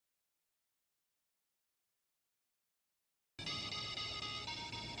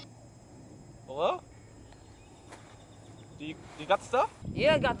Hello? Do you got the stuff?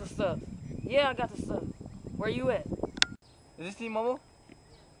 Yeah, I got the stuff. Yeah, I got the stuff. Where you at? Is this T-Mobile?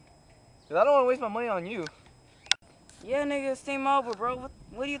 Cause I don't want to waste my money on you. Yeah, nigga, it's T-Mobile, bro.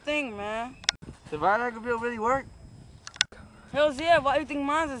 What do you think, man? Does viagra bill really work? Hells yeah, why do you think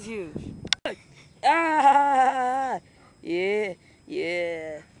mine is huge? Ah,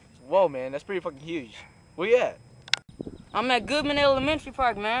 yeah. Whoa, man, that's pretty fucking huge. Where you at? I'm at Goodman Elementary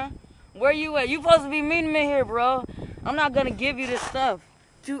Park, man. Where you at? You supposed to be meeting me here, bro. I'm not gonna give you this stuff.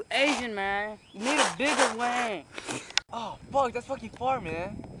 Too Asian, man. You need a bigger wing. Oh, fuck, that's fucking far,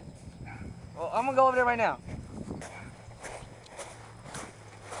 man. Well, I'm gonna go over there right now.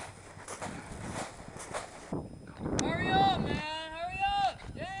 Hurry up, man. Hurry up.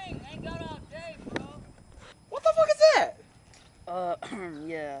 Dang, ain't got all day, bro. What the fuck is that?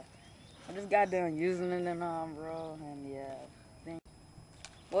 Yeah. I just got done using it and all, bro. And yeah.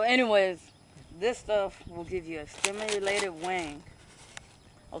 Well, anyways, this stuff will give you a stimulated wing.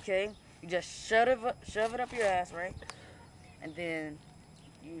 Okay? You just shove it up your ass, right? And then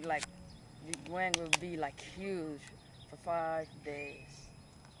you like, the wing will be like huge for 5 days.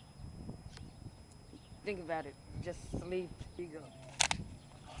 Think about it. Just sleep. Here you go.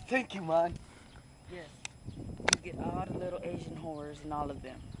 Thank you, man. Yes. You get all the little Asian whores and all of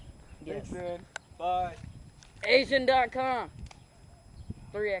them. Yes. Thanks, man. Bye. Asian.com.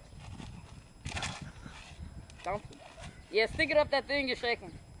 3X. Don't. Yeah, stick it up that thing you're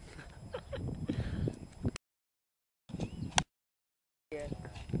shaking. Yeah.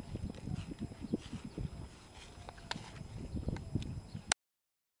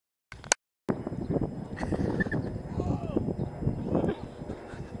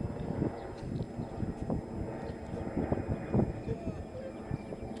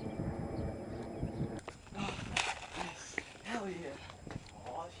 Hell yeah.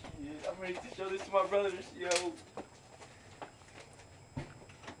 Oh, shit. I'm ready to show this to my brothers, yo.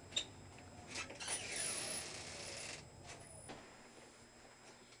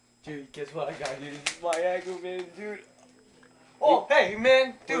 Dude, guess what I got, dude? This is viagra, man, dude. Oh, hey,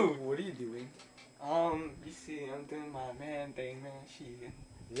 man, dude. What are you doing? You see, I'm doing my man thing, man. Shit.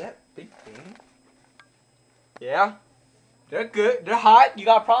 Is that big thing? Yeah. They're good. They're hot. You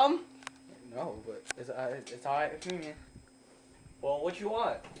got a problem? No, but it's alright with me, man. Well, what you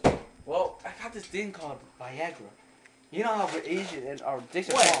want? Well, I got this thing called Viagra. You know how we're Asian and our dicks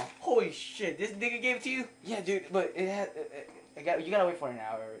are What? small. Holy shit, this nigga gave it to you? Yeah, dude, but it had. You gotta wait for an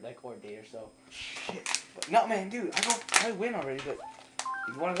hour, like, or a day or so. Shit. But, no, man, dude, I win already, but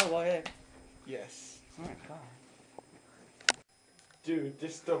if you wanna go ahead. Yes. Oh my god. Dude,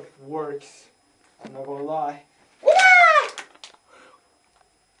 this stuff works. I'm not gonna lie.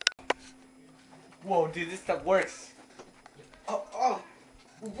 Whoa, dude, this stuff works. Oh,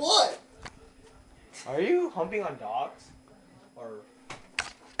 what? Are you humping on dogs? Or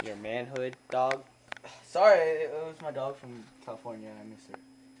your manhood dog? Sorry, it was my dog from California and I miss her.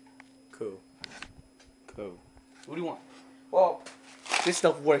 Cool. Cool. What do you want? Well, this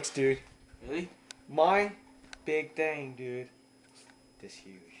stuff works, dude. Really? My big thing, dude. This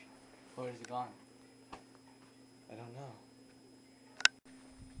huge. Where is it gone? I don't know.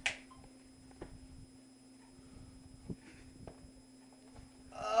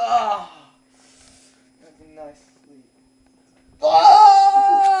 Ah, that's a nice sleep.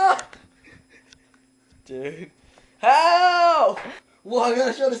 Ah! Dude, help! Well, I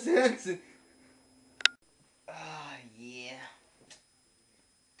gotta show this to Hanson. Yeah.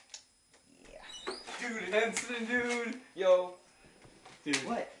 Dude, Henson, dude. Yo. Dude.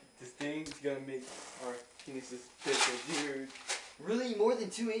 What? This thing's gonna make our penises bigger, dude. Really? More than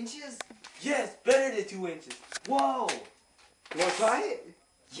 2 inches? Yes, better than 2 inches. Whoa! You wanna try it?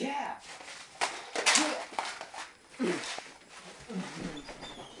 Yeah! Boom,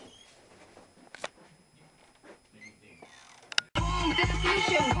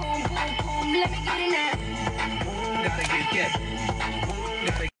 boom, boom, let me get in there. Gotta get